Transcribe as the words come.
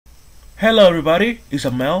Hello everybody, it's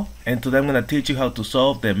Amell, and today I'm going to teach you how to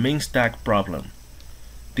solve the min stack problem.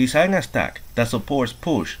 Design a stack that supports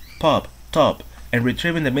push, pop, top, and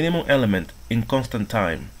retrieving the minimum element in constant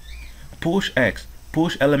time. Push X,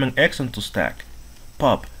 push element X onto stack.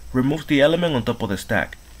 Pop, remove the element on top of the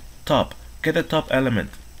stack. Top, get the top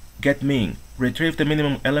element. Get min, retrieve the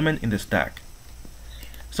minimum element in the stack.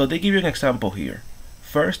 So they give you an example here.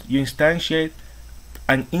 First, you instantiate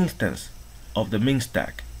an instance of the min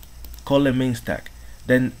stack. Call it min stack.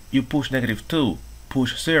 Then you push -2,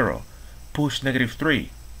 push 0, push -3.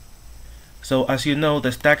 So as you know,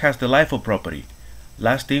 the stack has the LIFO property,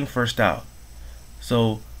 last in, first out.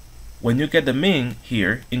 So when you get the min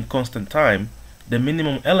here in constant time, the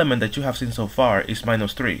minimum element that you have seen so far is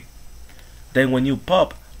 -3. Then when you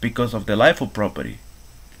pop, because of the LIFO property,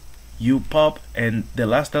 you pop and the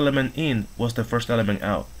last element in was the first element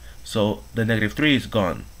out. So the -3 is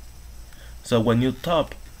gone. So when you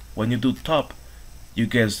do top, you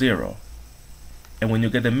get 0. And when you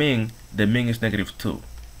get the min is -2.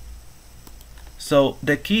 So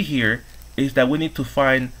the key here is that we need to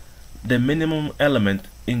find the minimum element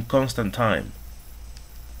in constant time.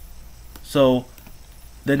 So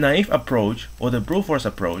the naive approach, or the brute force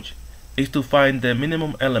approach, is to find the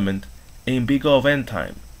minimum element in big O of n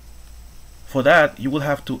time. For that, you will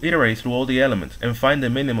have to iterate through all the elements and find the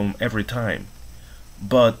minimum every time.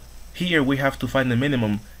 But here we have to find the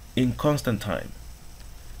minimum in constant time.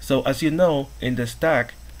 So as you know, in the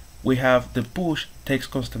stack we have the push takes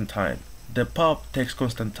constant time, the pop takes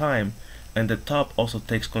constant time, and the top also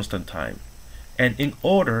takes constant time. And in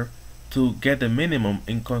order to get the minimum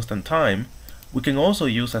in constant time, we can also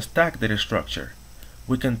use a stack data structure.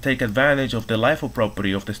 We can take advantage of the LIFO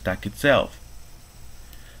property of the stack itself.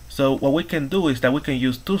 So what we can do is that we can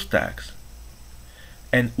use two stacks,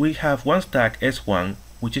 and we have one stack S1,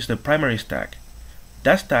 which is the primary stack.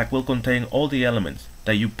 That stack will contain all the elements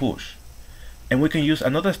that you push. And we can use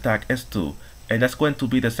another stack S2, and that's going to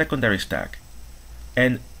be the secondary stack.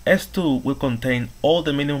 And S2 will contain all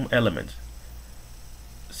the minimum elements.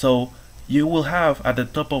 So you will have at the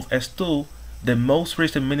top of S2 the most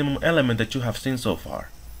recent minimum element that you have seen so far.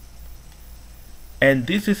 And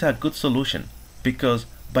this is a good solution, because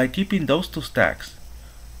by keeping those two stacks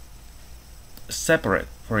separate,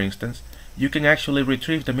 for instance, you can actually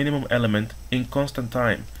retrieve the minimum element in constant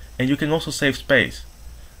time, and you can also save space.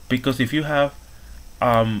 Because if you have,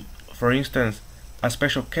 for instance, a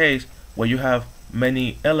special case where you have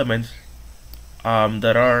many elements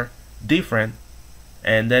that are different,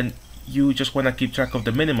 and then you just want to keep track of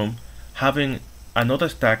the minimum, having another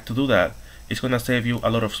stack to do that is going to save you a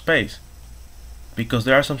lot of space. Because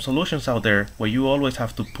there are some solutions out there where you always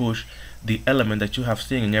have to push the element that you have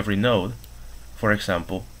seen in every node, for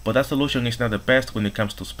example, but that solution is not the best when it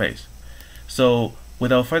comes to space. So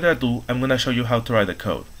without further ado, I'm going to show you how to write the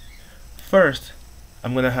code. First,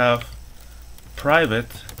 I'm going to have private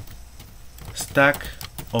stack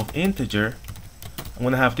of integer. I'm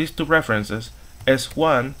going to have these two references,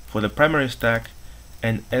 S1 for the primary stack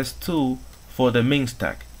and S2 for the min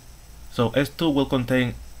stack. So S2 will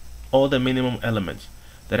contain all the minimum elements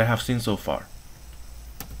that I have seen so far.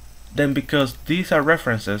 Then, because these are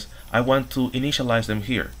references, I want to initialize them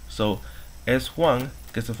here. So S1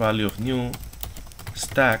 gets the value of new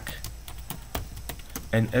stack,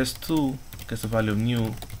 and S2 gets the value of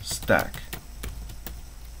new stack.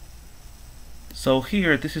 So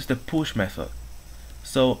here, this is the push method.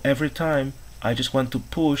 So every time I just want to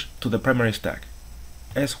push to the primary stack,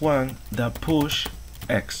 S1 the push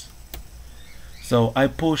X. So I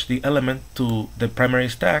push the element to the primary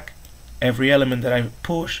stack. Every element that I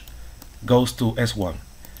push goes to S1.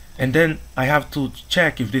 And then I have to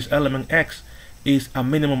check if this element X is a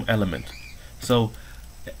minimum element. So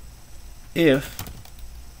if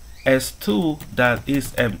S2 that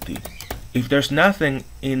is empty, if there's nothing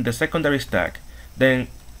in the secondary stack, then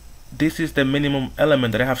this is the minimum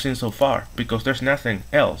element that I have seen so far, because there's nothing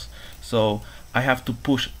else. So I have to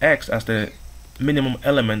push X as the minimum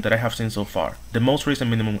element that I have seen so far, the most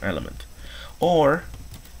recent minimum element. Or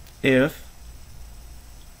if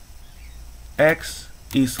X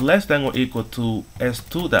is less than or equal to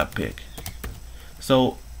S2.pick.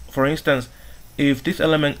 So for instance, if this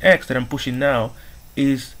element X that I'm pushing now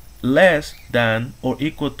is less than or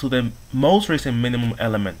equal to the most recent minimum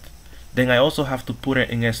element, then I also have to put it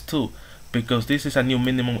in S2, because this is a new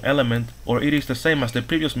minimum element, or it is the same as the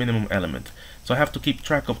previous minimum element. So I have to keep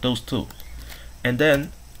track of those two. And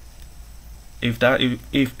then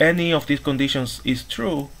if any of these conditions is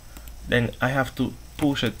true, then I have to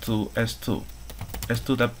push it to S2.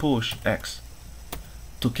 S2.push X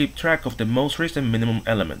to keep track of the most recent minimum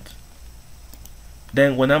element.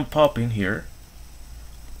 Then when I'm popping here,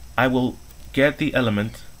 I will get the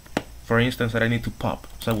element, for instance, that I need to pop.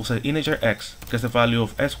 So I will say integer x gets the value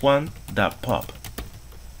of s1.pop.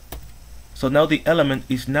 So now the element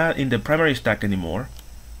is not in the primary stack anymore,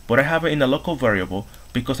 but I have it in a local variable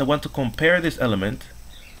because I want to compare this element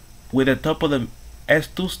with the top of the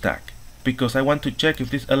S2 stack, because I want to check if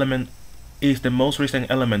this element is the most recent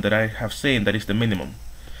element that I have seen that is the minimum.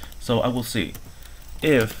 So I will see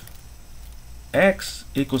if x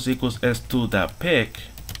equals s2.pick,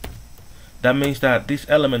 that means that this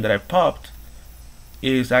element that I popped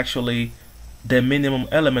is actually the minimum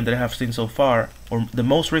element that I have seen so far, or the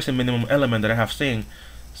most recent minimum element that I have seen.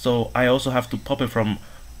 So I also have to pop it from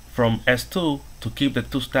S2 to keep the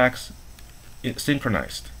two stacks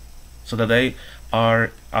synchronized, so that they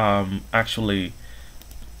are actually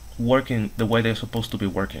working the way they're supposed to be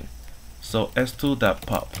working. So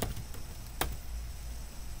s2.pop.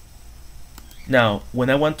 Now when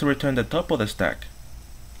I want to return the top of the stack,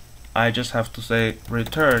 I just have to say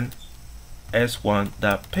return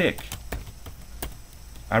s1.pick.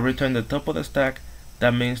 I return the top of the stack.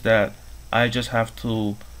 That means that I just have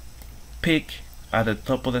to pick at the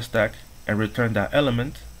top of the stack and return that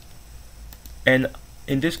element. And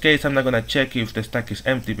in this case, I'm not going to check if the stack is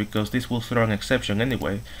empty because this will throw an exception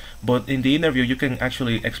anyway. But in the interview, you can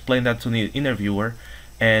actually explain that to the interviewer,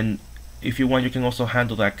 and if you want, you can also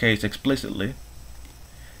handle that case explicitly.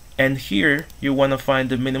 And here you want to find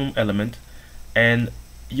the minimum element, and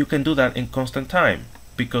you can do that in constant time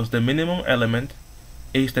because the minimum element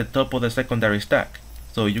is the top of the secondary stack.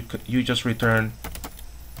 So you just return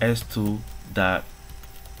s2.pick.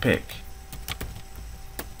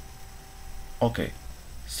 Okay,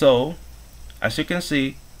 so as you can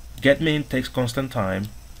see, getMin takes constant time,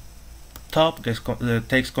 top takes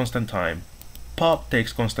constant time, pop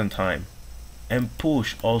takes constant time, and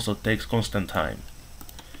push also takes constant time.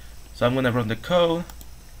 So I'm gonna run the code.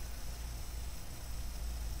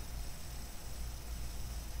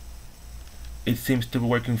 It seems to be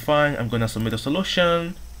working fine. I'm gonna submit a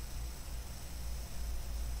solution.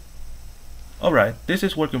 Alright, this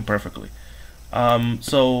is working perfectly.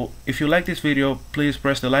 So if you like this video, please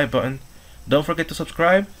press the like button. Don't forget to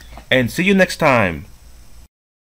subscribe, and see you next time.